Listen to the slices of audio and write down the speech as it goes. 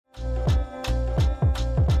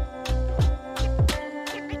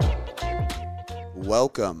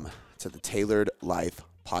Welcome to the Tailored Life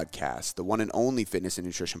Podcast, the one and only fitness and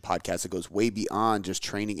nutrition podcast that goes way beyond just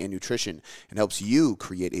training and nutrition and helps you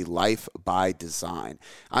create a life by design.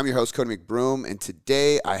 I'm your host, Cody McBroom, and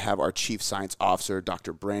today I have our Chief Science Officer,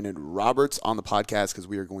 Dr. Brandon Roberts, on the podcast because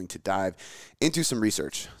we are going to dive into some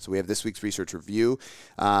research. So we have this week's research review,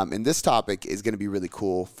 and this topic is going to be really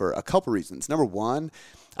cool for a couple reasons. Number one,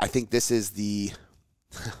 I think this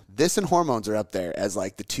and hormones are up there as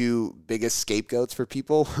like the two biggest scapegoats for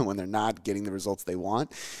people when they're not getting the results they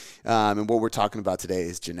want. And what we're talking about today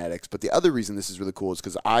is genetics. But the other reason this is really cool is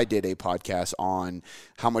because I did a podcast on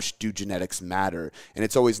how much do genetics matter. And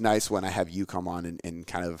it's always nice when I have you come on and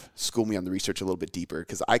kind of school me on the research a little bit deeper,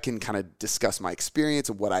 because I can kind of discuss my experience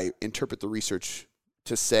and what I interpret the research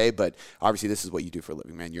to say, but obviously this is what you do for a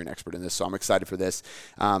living, man. You're an expert in this. So I'm excited for this.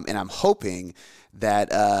 And I'm hoping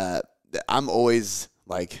that I'm always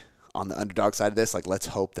like on the underdog side of this, like let's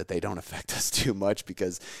hope that they don't affect us too much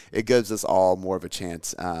because it gives us all more of a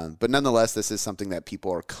chance. But nonetheless, this is something that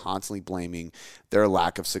people are constantly blaming their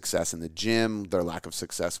lack of success in the gym, their lack of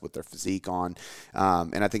success with their physique on.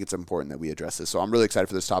 And I think it's important that we address this. So I'm really excited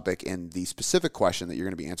for this topic. And the specific question that you're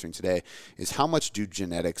going to be answering today is, how much do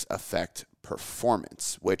genetics affect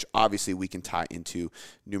performance, which obviously we can tie into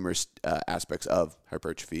numerous aspects of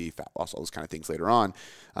hypertrophy, fat loss, all those kind of things later on.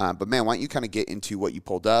 But man, why don't you kind of get into what you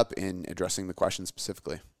pulled up in addressing the question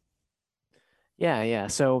specifically? Yeah.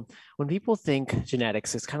 So when people think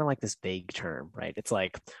genetics, it's kind of like this vague term, right? It's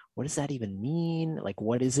like, what does that even mean? Like,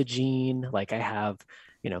 what is a gene? Like I have,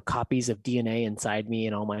 copies of DNA inside me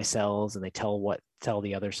and all my cells, and they tell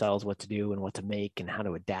the other cells what to do and what to make and how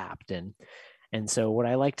to adapt. And so what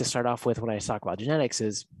I like to start off with when I talk about genetics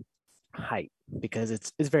is height, because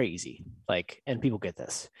it's very easy, and people get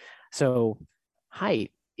this. So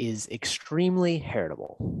height is extremely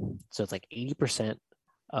heritable. So it's like 80%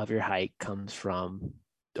 of your height comes from,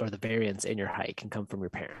 or the variance in your height can come from your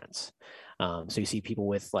parents. So you see people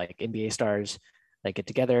with like NBA stars that get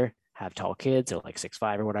together, have tall kids, or like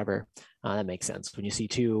 6'5" or whatever. That makes sense. When you see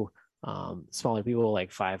two smaller people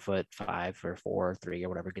like 5'5" or 4'3" or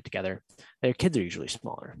whatever get together, their kids are usually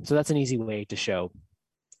smaller. So that's an easy way to show,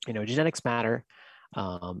 genetics matter,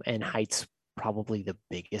 and height's probably the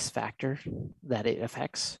biggest factor that it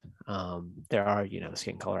affects. There are,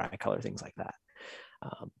 skin color, eye color, things like that.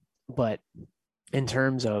 But in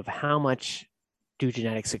terms of how much do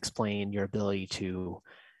genetics explain your ability to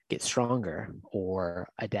get stronger or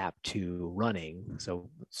adapt to running? So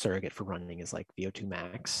surrogate for running is like VO2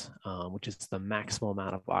 max, which is the maximal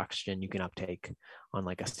amount of oxygen you can uptake on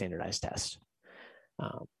like a standardized test.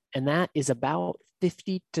 And that is about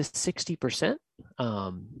 50 to 60%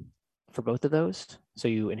 for both of those. So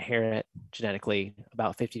you inherit genetically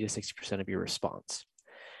about 50 to 60% of your response.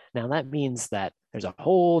 Now that means that there's a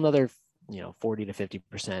whole another, 40 to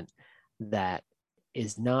 50% that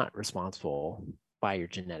is not responsible by your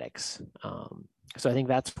genetics. So I think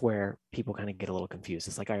that's where people kind of get a little confused.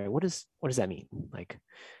 It's like, all right, what does that mean? Like,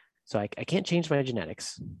 so I can't change my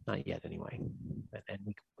genetics, not yet anyway.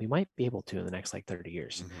 And we might be able to in the next like 30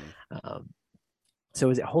 years. Mm-hmm. So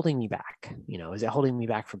is it holding me back? Is it holding me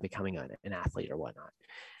back from becoming an athlete or whatnot?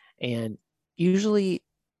 And usually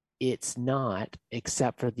it's not,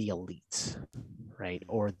 except for the elites, right?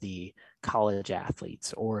 Or the college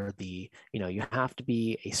athletes, or you have to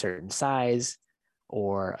be a certain size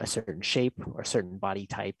or a certain shape or a certain body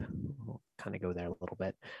type. We'll kind of go there a little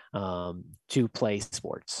bit, to play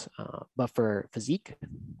sports. But for physique,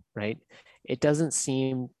 right, it doesn't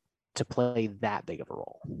seem to play that big of a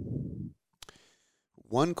role.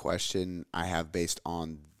 One question I have based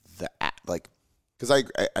on because I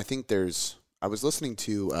think I was listening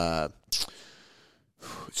to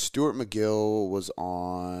Stuart McGill was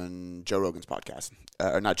on Joe Rogan's podcast,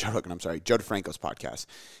 or not Joe Rogan, I'm sorry, Joe DeFranco's podcast,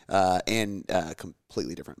 and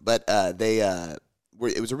completely different. But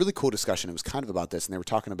it was a really cool discussion. It was kind of about this, and they were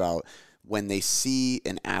talking about when they see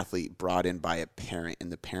an athlete brought in by a parent,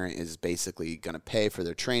 and the parent is basically going to pay for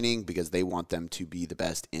their training because they want them to be the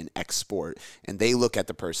best in X sport, and they look at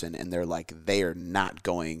the person and they're like, they are not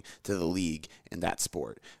going to the league in that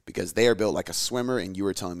sport because they are built like a swimmer, and you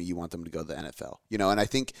were telling me you want them to go to the NFL. And I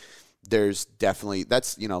think there's definitely,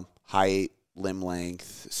 that's, height, limb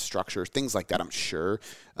length, structure, things like that, I'm sure.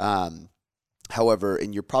 However,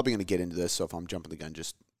 and you're probably going to get into this, so if I'm jumping the gun,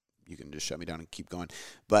 you can just shut me down and keep going.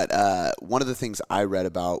 But one of the things I read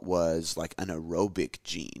about was like an aerobic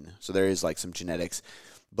gene. So there is like some genetics,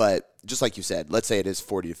 but just like you said, let's say it is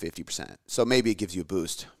 40 to 50%. So maybe it gives you a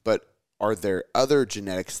boost. But are there other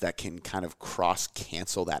genetics that can kind of cross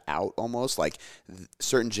cancel that out almost? Like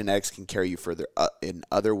certain genetics can carry you further in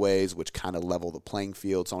other ways, which kind of level the playing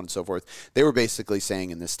field, so on and so forth. They were basically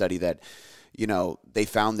saying in this study that, they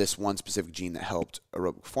found this one specific gene that helped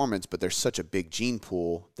aerobic performance, but there's such a big gene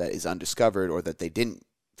pool that is undiscovered or that they didn't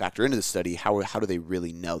factor into the study. How do they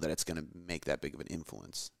really know that it's going to make that big of an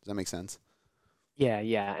influence? Does that make sense?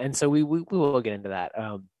 Yeah. And so we will get into that.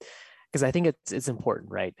 Because I think it's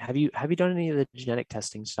important, right? Have you done any of the genetic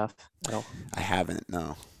testing stuff at all? I haven't,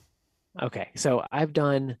 no. Okay, so I've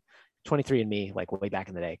done 23andMe like way back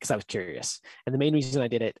in the day because I was curious, and the main reason I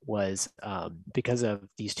did it was because of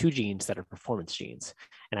these two genes that are performance genes,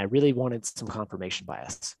 and I really wanted some confirmation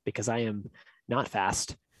bias because I am not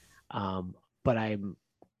fast, but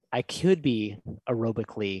I could be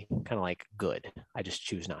aerobically kind of like good. I just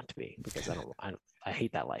choose not to be because I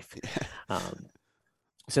hate that life. Um,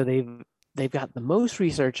 so they've got the most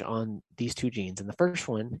research on these two genes, and the first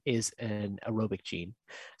one is an aerobic gene.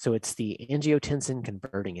 So it's the angiotensin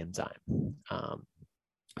converting enzyme.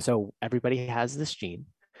 So everybody has this gene.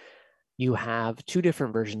 You have two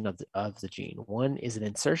different versions of the gene. One is an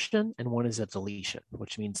insertion and one is a deletion,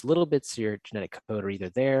 which means little bits of your genetic code are either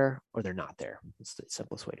there or they're not there. It's the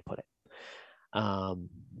simplest way to put it.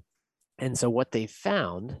 And so what they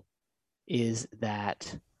found is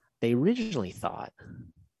that they originally thought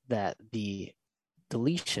that the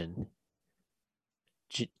deletion,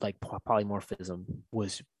 like polymorphism,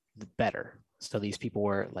 was better. So these people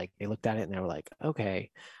were like, they looked at it and they were like,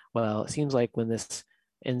 okay, well, it seems like when this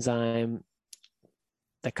enzyme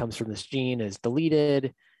that comes from this gene is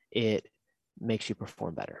deleted, it makes you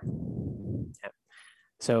perform better. Yeah.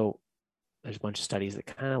 So there's a bunch of studies that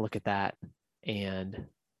kind of look at that and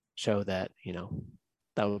show that,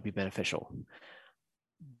 that would be beneficial.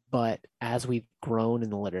 But as we've grown in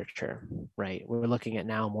the literature, right, we're looking at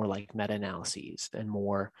now more like meta-analyses and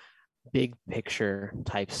more big picture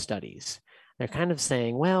type studies. They're kind of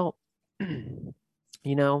saying, well,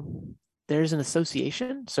 there's an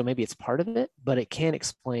association, so maybe it's part of it, but it can't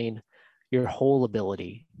explain your whole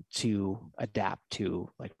ability to adapt to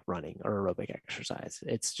like running or aerobic exercise.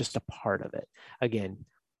 It's just a part of it. Again,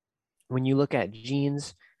 when you look at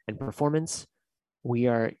genes and performance, we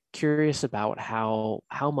are curious about how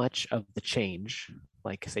much of the change,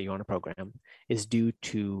 like say you on a program, is due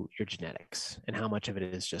to your genetics and how much of it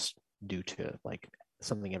is just due to like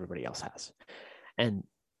something everybody else has. And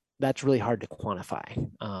that's really hard to quantify.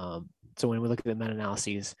 So when we look at the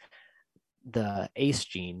meta-analyses, the ACE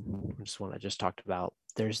gene, which is one I just talked about,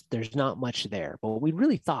 there's not much there. But we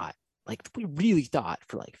really thought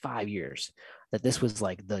for like 5 years that this was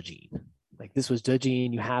like the gene. Like this was the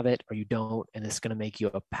gene, you have it or you don't, and it's going to make you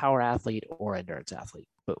a power athlete or endurance athlete.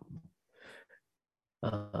 Boom.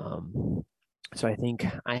 So I think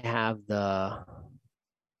I have I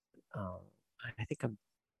think I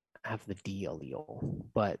have the D allele,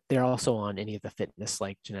 but they're also on any of the fitness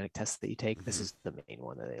like genetic tests that you take. This is the main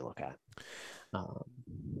one that they look at.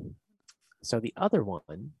 So the other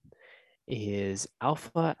one is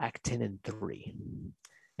alpha actinin 3,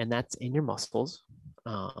 and that's in your muscles.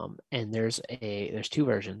 And there's two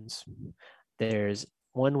versions. There's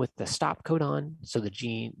one with the stop codon, so the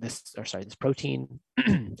gene, this protein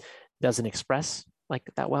doesn't express like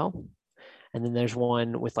that well. And then there's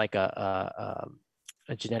one with like a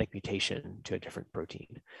genetic mutation to a different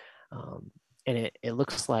protein. And it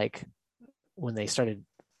looks like when they started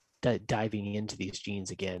diving into these genes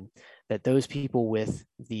again, that those people with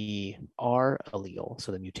the R allele,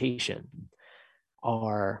 so the mutation,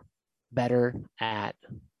 are better at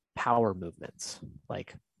power movements,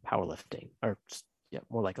 like powerlifting, or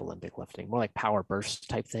more like Olympic lifting, more like power burst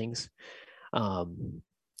type things.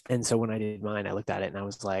 And so when I did mine, I looked at it and I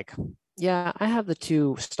was like, yeah, I have the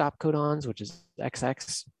two stop codons, which is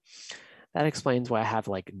XX. That explains why I have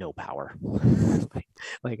like no power.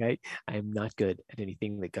 like I am not good at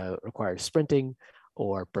anything that requires sprinting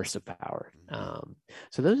or bursts of power.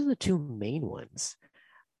 So those are the two main ones,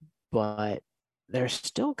 but they're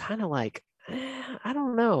still kind of like, I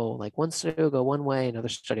don't know, like one study will go one way, another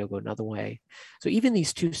study will go another way. So even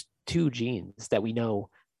these two genes that we know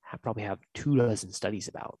probably have 24 studies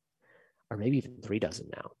about, or maybe even 36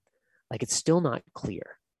 now, like it's still not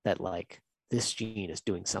clear that like this gene is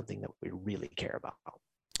doing something that we really care about.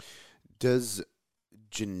 Does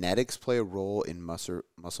genetics play a role in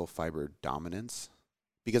muscle fiber dominance?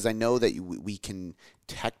 Because I know that we can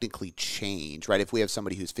technically change, right? If we have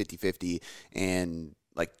somebody who's 50-50 and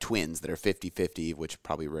like twins that are 50-50, which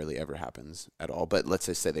probably rarely ever happens at all, but let's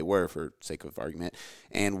just say they were for sake of argument,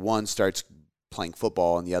 and one starts playing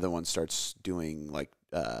football and the other one starts doing like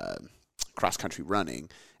cross country running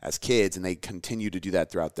as kids, and they continue to do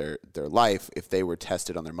that throughout their life. If they were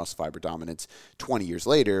tested on their muscle fiber dominance 20 years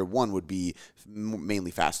later, one would be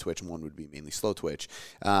mainly fast twitch and one would be mainly slow twitch.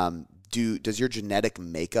 Does your genetic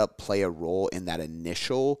makeup play a role in that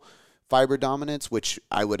initial fiber dominance, which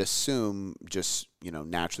I would assume just,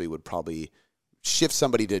 naturally would probably shift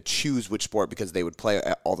somebody to choose which sport because they would play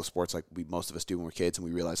all the sports like most of us do when we're kids, and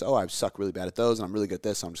we realize, I suck really bad at those and I'm really good at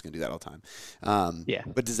this, so I'm just going to do that all the time.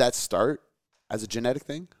 But does that start as a genetic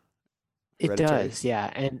thing? It does,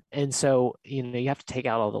 yeah. And so, you have to take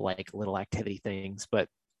out all the like little activity things, but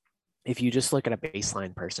if you just look at a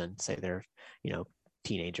baseline person, say they're,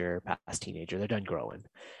 teenager, past teenager, they're done growing.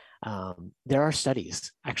 There are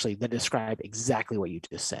studies actually that describe exactly what you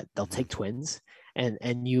just said. They'll take twins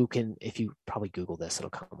and you can, if you probably Google this, it'll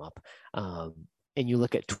come up. And you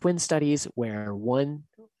look at twin studies where one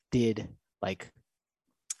did like,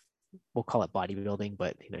 we'll call it bodybuilding,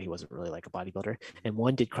 but he wasn't really like a bodybuilder. And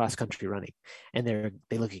one did cross country running, and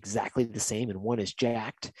they look exactly the same. And one is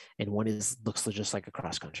jacked, and one looks just like a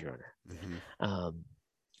cross country runner.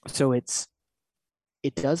 So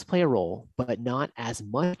it does play a role, but not as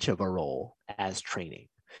much of a role as training.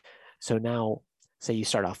 So now, say you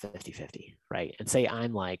start off 50-50, right? And say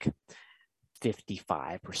I'm like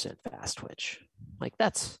 55% fast twitch. Like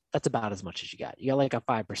that's about as much as you got. You got like a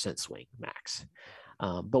 5% swing max.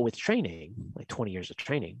 But with training, like 20 years of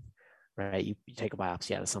training, right? You take a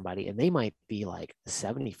biopsy out of somebody and they might be like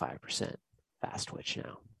 75% fast twitch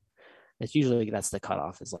now. It's usually, that's the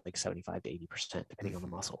cutoff, is like 75 to 80%, depending on the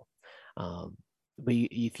muscle. But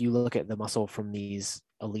if you look at the muscle from these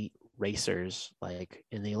elite racers, like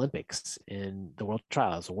in the Olympics, in the world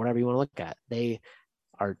trials, or whatever you want to look at, they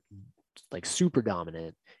are like super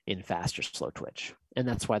dominant in fast or slow twitch. And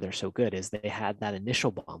that's why they're so good, is they had that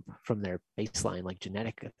initial bump from their baseline, like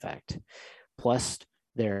genetic effect, plus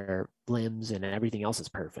their limbs and everything else is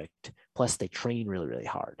perfect. Plus they train really, really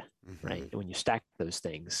hard, right? And when you stack those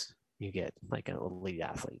things, you get like an elite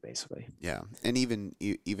athlete, basically. Yeah. And even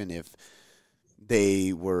if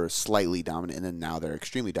they were slightly dominant and then now they're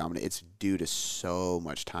extremely dominant, it's due to so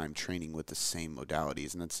much time training with the same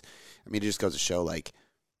modalities. And it just goes to show, like,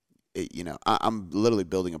 I'm literally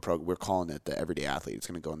building a program. We're calling it the Everyday Athlete. It's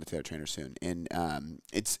going to go on the Taylor Trainer soon. And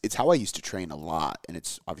it's how I used to train a lot. And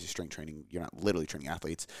it's obviously strength training. You're not literally training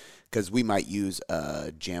athletes, because we might use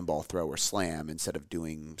a jam ball throw or slam instead of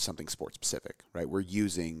doing something sport specific, right? We're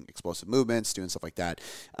using explosive movements, doing stuff like that.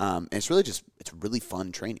 And it's really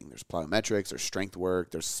fun training. There's plyometrics, there's strength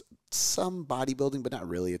work, there's some bodybuilding, but not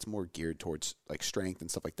really. It's more geared towards like strength and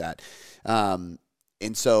stuff like that. And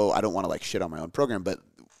so I don't want to like shit on my own program, but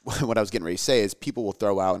what I was getting ready to say is people will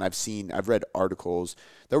throw out, and I've read articles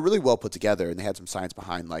that were really well put together, and they had some science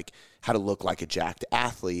behind like how to look like a jacked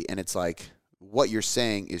athlete. And it's like, what you're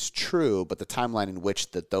saying is true, but the timeline in which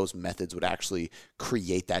those methods would actually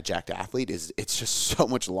create that jacked athlete it's just so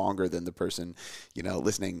much longer than the person,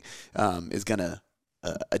 listening, is going to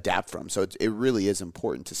adapt from. So it really is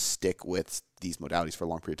important to stick with these modalities for a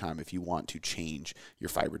long period of time if you want to change your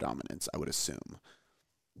fiber dominance, I would assume.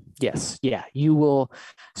 Yes. Yeah. You will.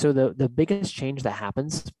 So the biggest change that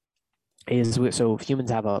happens is, so if humans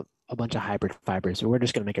have a bunch of hybrid fibers, so we're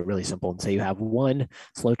just going to make it really simple and say you have one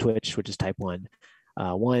slow twitch, which is type 1,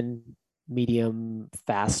 one medium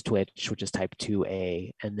fast twitch, which is type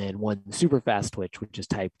 2A, and then one super fast twitch, which is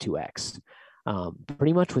type 2X.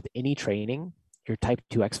 Pretty much with any training, your type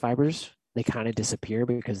 2X fibers, they kind of disappear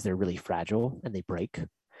because they're really fragile and they break.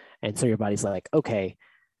 And so your body's like, okay,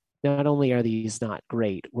 not only are these not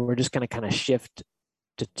great, we're just going to kind of shift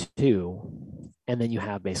to 2, and then you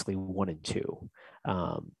have basically 1 and 2.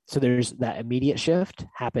 So there's that immediate shift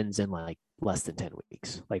happens in like less than 10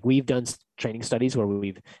 weeks. Like we've done training studies where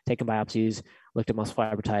we've taken biopsies, looked at muscle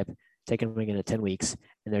fiber type, taken them in at 10 weeks,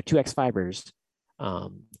 and their 2X fibers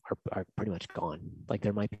are pretty much gone. Like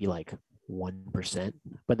there might be like 1%,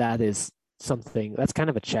 but that is something that's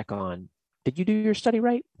kind of a check on, did you do your study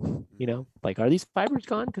right? Like, are these fibers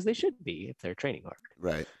gone? Because they should be if they're training hard.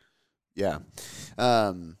 Right. Yeah.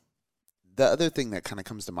 The other thing that kind of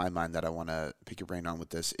comes to my mind that I want to pick your brain on with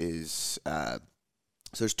this is, so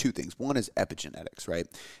there's two things. One is epigenetics, right?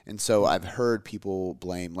 And so I've heard people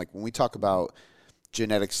blame, like when we talk about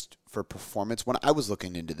genetics for performance, when I was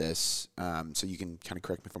looking into this, so you can kind of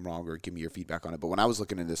correct me if I'm wrong or give me your feedback on it, but when I was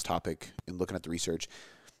looking into this topic and looking at the research,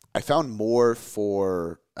 I found more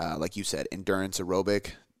for, like you said, endurance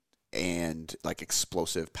aerobic and like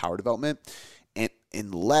explosive power development,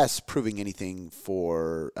 and less proving anything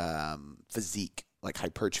for physique like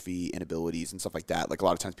hypertrophy inabilities and stuff like that. Like a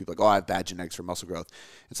lot of times people are like, oh, I have bad genetics for muscle growth.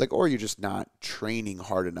 It's like, or you're just not training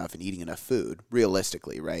hard enough and eating enough food,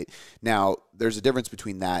 realistically, right? Now, there's a difference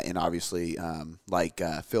between that and obviously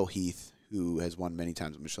Phil Heath, who has won many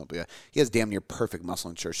times with Michelle Olympia. He has damn near perfect muscle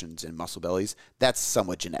insertions and muscle bellies. That's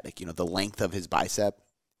somewhat genetic. The length of his bicep,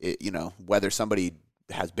 whether somebody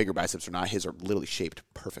has bigger biceps or not, his are literally shaped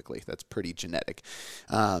perfectly. That's pretty genetic.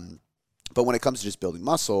 But when it comes to just building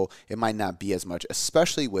muscle, it might not be as much,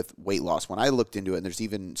 especially with weight loss. When I looked into it, and there's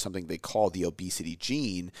even something they call the obesity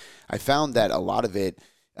gene, I found that a lot of it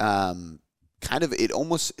it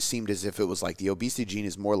almost seemed as if it was like the obesity gene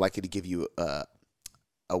is more likely to give you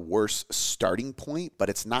a worse starting point, but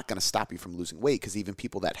it's not going to stop you from losing weight, because even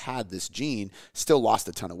people that had this gene still lost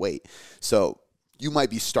a ton of weight. So you might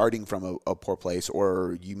be starting from a poor place,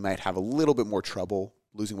 or you might have a little bit more trouble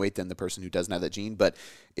losing weight than the person who doesn't have that gene, but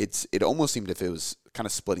it almost seemed if it was kind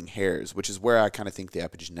of splitting hairs, which is where I kind of think the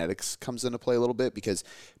epigenetics comes into play a little bit, because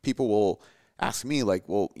people will ask me like,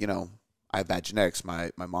 well, I have bad genetics.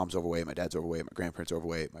 My mom's overweight, my dad's overweight, my grandparents are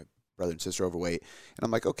overweight, my brother and sister are overweight. And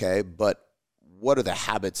I'm like, okay, but what are the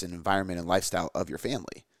habits and environment and lifestyle of your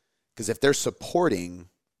family? Because if they're supporting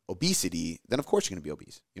obesity, then of course you're going to be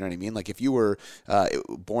obese. You know what I mean? Like if you were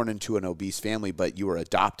born into an obese family, but you were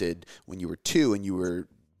adopted when you were 2 and you were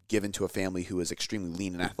given to a family who is extremely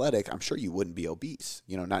lean and athletic, I'm sure you wouldn't be obese,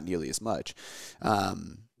 not nearly as much.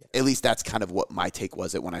 At least that's kind of what my take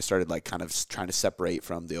was when I started like kind of trying to separate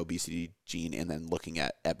from the obesity gene and then looking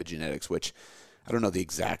at epigenetics, which I don't know the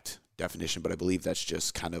exact definition, but I believe that's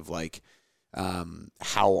just kind of like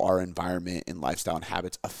how our environment and lifestyle and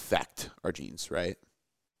habits affect our genes, right?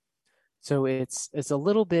 So it's a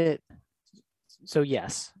little bit, so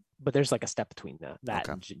yes, but there's like a step between that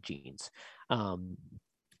Okay. and genes. And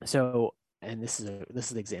this is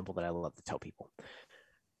the example that I love to tell people.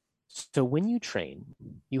 So when you train,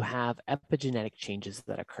 you have epigenetic changes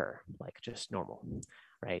that occur, like just normal,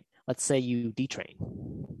 right? Let's say you detrain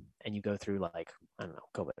and you go through like, I don't know,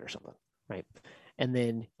 COVID or something, right? And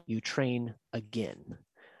then you train again.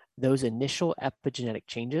 Those initial epigenetic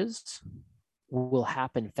changes will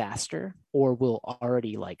happen faster, or will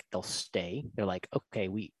already like they'll stay. They're like, okay,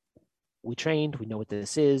 we trained, we know what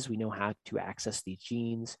this is, we know how to access these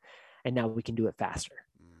genes, and now we can do it faster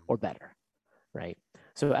or better, right?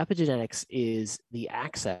 So epigenetics is the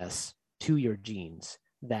access to your genes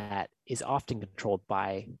that is often controlled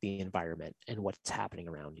by the environment and what's happening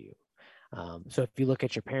around you. So if you look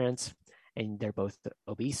at your parents and they're both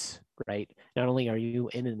obese, right? Not only are you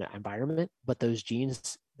in an environment, but those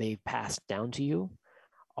genes they've passed down to you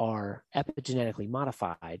are epigenetically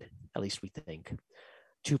modified, at least we think,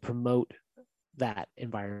 to promote that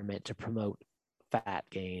environment, to promote fat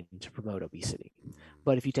gain, to promote obesity.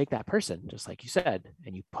 But if you take that person, just like you said,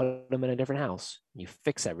 and you put them in a different house, you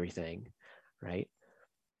fix everything, right?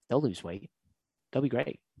 They'll lose weight. They'll be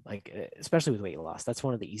great. Like, especially with weight loss, that's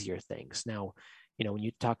one of the easier things. Now, when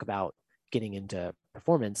you talk about getting into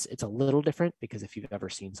performance, it's a little different, because if you've ever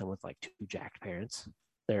seen someone with like 2 jacked parents,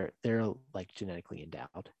 they're like genetically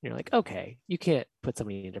endowed. You're like, okay, you can't put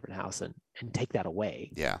somebody in a different house and take that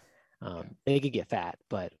away. Yeah. They could get fat,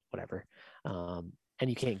 but whatever. And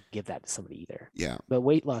you can't give that to somebody either. Yeah. But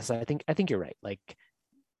weight loss, I think you're right. Like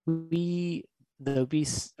the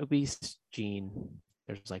obese gene,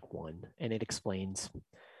 there's like one, and it explains,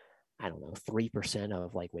 I don't know, 3%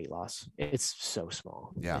 of like weight loss. It's so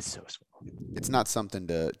small. Yeah. It's so small. It's not something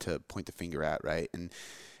to point the finger at, right?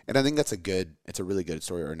 And I think it's a really good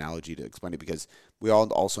story or analogy to explain it, because we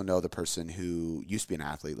all also know the person who used to be an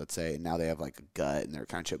athlete, let's say, and now they have like a gut and they're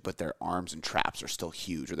kind of chip, but their arms and traps are still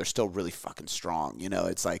huge, or they're still really fucking strong.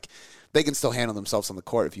 It's like they can still handle themselves on the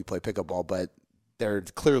court if you play pickup ball, but they're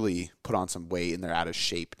clearly put on some weight and they're out of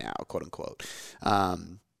shape now, quote unquote.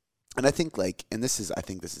 And I think I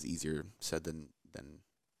think this is easier said than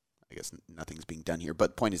I guess nothing's being done here,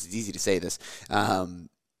 but point is, it's easy to say this.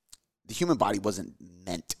 The human body wasn't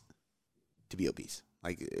meant to be obese.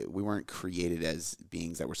 Like, we weren't created as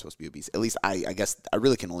beings that were supposed to be obese. At least I guess I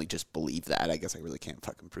really can only just believe that. I guess I really can't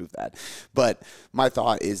fucking prove that. But my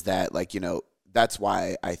thought is that, like, that's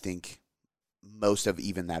why I think most of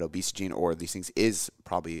even that obesity gene or these things is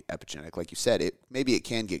probably epigenetic. Like you said, maybe it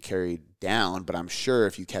can get carried down, but I'm sure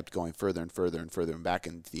if you kept going further and further and further and back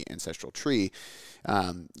into the ancestral tree,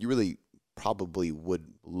 you really probably would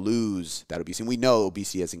lose that obesity. And we know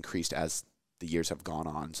obesity has increased as the years have gone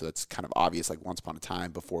on. So that's kind of obvious. Like, once upon a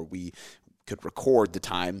time, before we could record the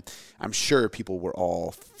time, I'm sure people were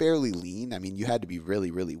all fairly lean. I mean, you had to be really,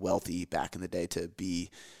 really wealthy back in the day to be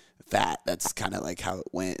fat. That's kind of like how it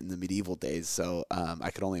went in the medieval days. So I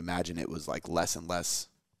could only imagine it was like less and less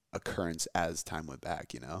occurrence as time went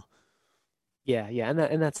back, Yeah, yeah,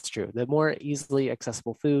 and that's true. The more easily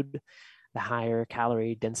accessible food, the higher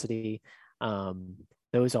calorie density, um,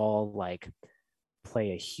 those all like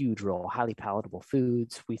play a huge role. Highly palatable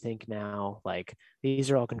foods, we think now, like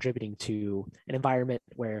these are all contributing to an environment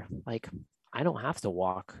where like I don't have to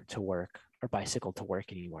walk to work or bicycle to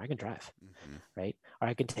work anymore. I can drive, Mm-hmm. right? Or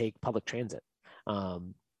I can take public transit.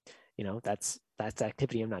 That's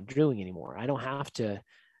activity I'm not doing anymore. I don't have to,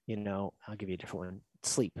 I'll give you a different one,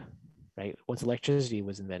 sleep, right? Once electricity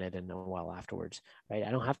was invented and a while afterwards, right? I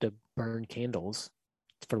don't have to burn candles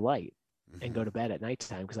for light and go Mm-hmm. to bed at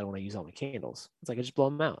nighttime because I don't want to use all my candles. It's like I just blow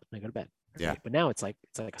them out and I go to bed. Yeah. Right? But now it's like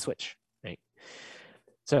a switch, right?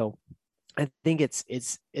 So I think it's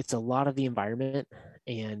a lot of the environment,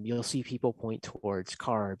 and you'll see people point towards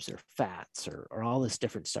carbs or fats or all this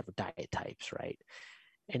different stuff or diet types, right?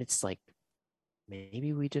 And it's like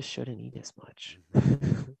maybe we just shouldn't eat as much,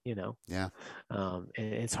 Yeah. And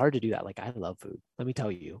it's hard to do that. Like I love food. Let me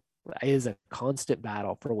tell you, it is a constant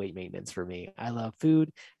battle for weight maintenance for me. I love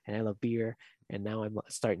food and I love beer, and now I'm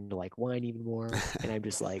starting to like wine even more. And I'm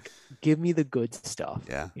just like, give me the good stuff.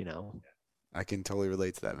 Yeah. You know. I can totally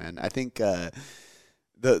relate to that, man. I think I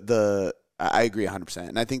agree 100%.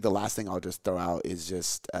 And I think the last thing I'll just throw out is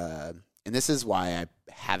just and this is why I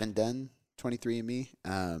haven't done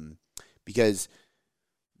 23andMe, because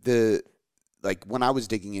when I was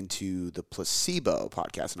digging into the placebo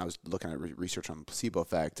podcast and I was looking at research on the placebo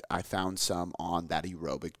effect, I found some on that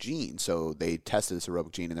aerobic gene. So they tested this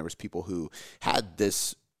aerobic gene, and there was people who had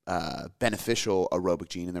this beneficial aerobic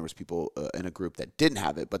gene, and there was people in a group that didn't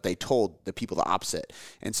have it, but they told the people the opposite.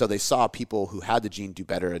 And so they saw people who had the gene do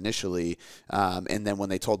better initially, and then when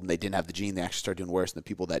they told them they didn't have the gene, they actually started doing worse. And the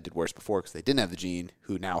people that did worse before because they didn't have the gene,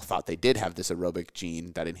 who now thought they did have this aerobic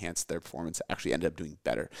gene that enhanced their performance, actually ended up doing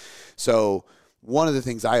better. So one of the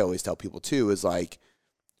things I always tell people too is like,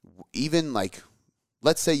 even like,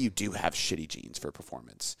 let's say you do have shitty genes for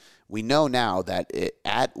performance. We know now that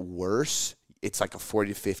at worst, it's like a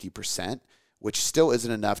 40 to 50%, which still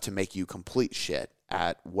isn't enough to make you complete shit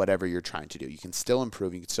at whatever you're trying to do. You can still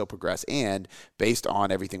improve, you can still progress, and based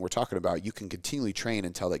on everything we're talking about, you can continually train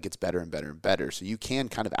until that gets better and better and better. So you can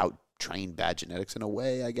kind of out-train bad genetics in a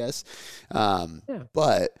way, I guess.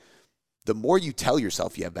 But the more you tell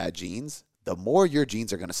yourself you have bad genes, the more your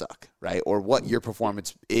genes are going to suck, right? Or what your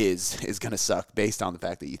performance is going to suck based on the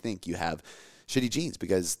fact that you think you have shitty genes,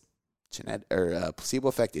 because placebo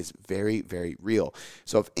effect is very, very real.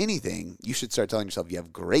 So if anything, you should start telling yourself you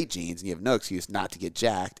have great genes and you have no excuse not to get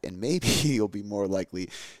jacked, and maybe you'll be more likely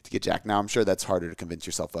to get jacked. Now, I'm sure that's harder to convince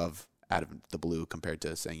yourself of out of the blue compared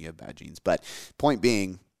to saying you have bad genes. But point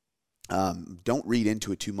being, don't read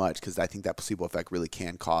into it too much, because I think that placebo effect really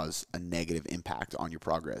can cause a negative impact on your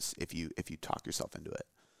progress if you talk yourself into it.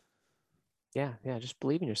 Yeah, just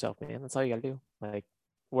believe in yourself, man. That's all you got to do. Like,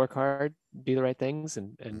 work hard, do the right things,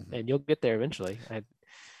 and you'll get there eventually.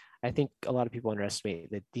 I think a lot of people underestimate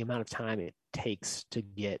the amount of time it takes to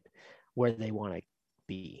get where they want to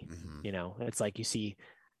be. It's like I used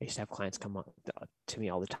to have clients come up to me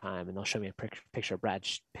all the time, and they'll show me a picture of Brad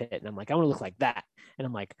Pitt, and I'm like, I want to look like that. And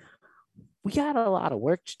I'm like, we got a lot of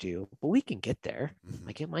work to do, but we can get there.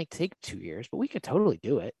 Like, it might take 2 years, but we could totally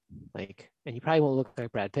do it. Like, and you probably won't look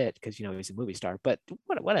like Brad Pitt because he's a movie star, but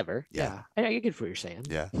whatever. Yeah. I get what you're saying.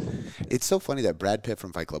 Yeah. It's so funny that Brad Pitt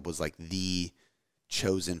from Fight Club was like the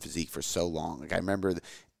chosen physique for so long. Like, I remember,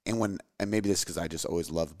 and maybe this is because I just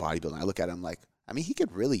always loved bodybuilding. I look at him like, I mean, he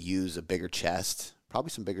could really use a bigger chest, probably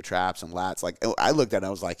some bigger traps and lats. Like, I looked at it and I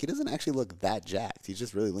was like, he doesn't actually look that jacked. He's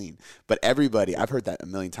just really lean. But everybody, I've heard that a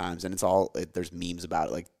million times, and there's memes about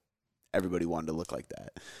it. Like, everybody wanted to look like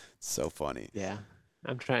that. It's so funny. Yeah.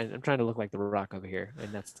 I'm trying to look like The Rock over here,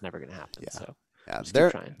 and that's never going to happen. Yeah. So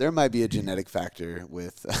yeah, there might be a genetic factor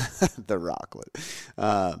with The Rock.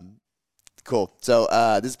 Cool.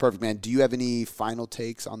 So this is perfect, man. Do you have any final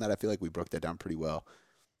takes on that? I feel like we broke that down pretty well.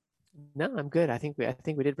 No, I'm good. I think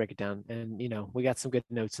we did break it down, and we got some good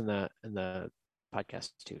notes in the podcast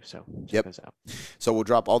too. So check those out. So we'll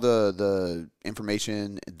drop all the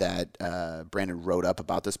information that Brandon wrote up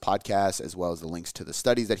about this podcast, as well as the links to the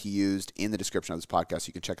studies that he used, in the description of this podcast. So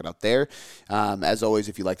you can check it out there. As always,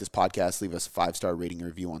 if you like this podcast, leave us a 5-star rating and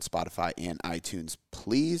review on Spotify and iTunes,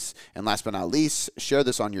 please. And last but not least, share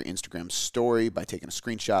this on your Instagram story by taking a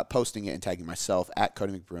screenshot, posting it, and tagging myself at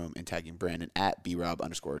Cody McBroom and tagging Brandon at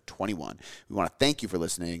BRob_21. We want to thank you for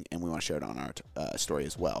listening, and we want to share it on our story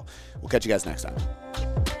as well. We'll catch you guys next time.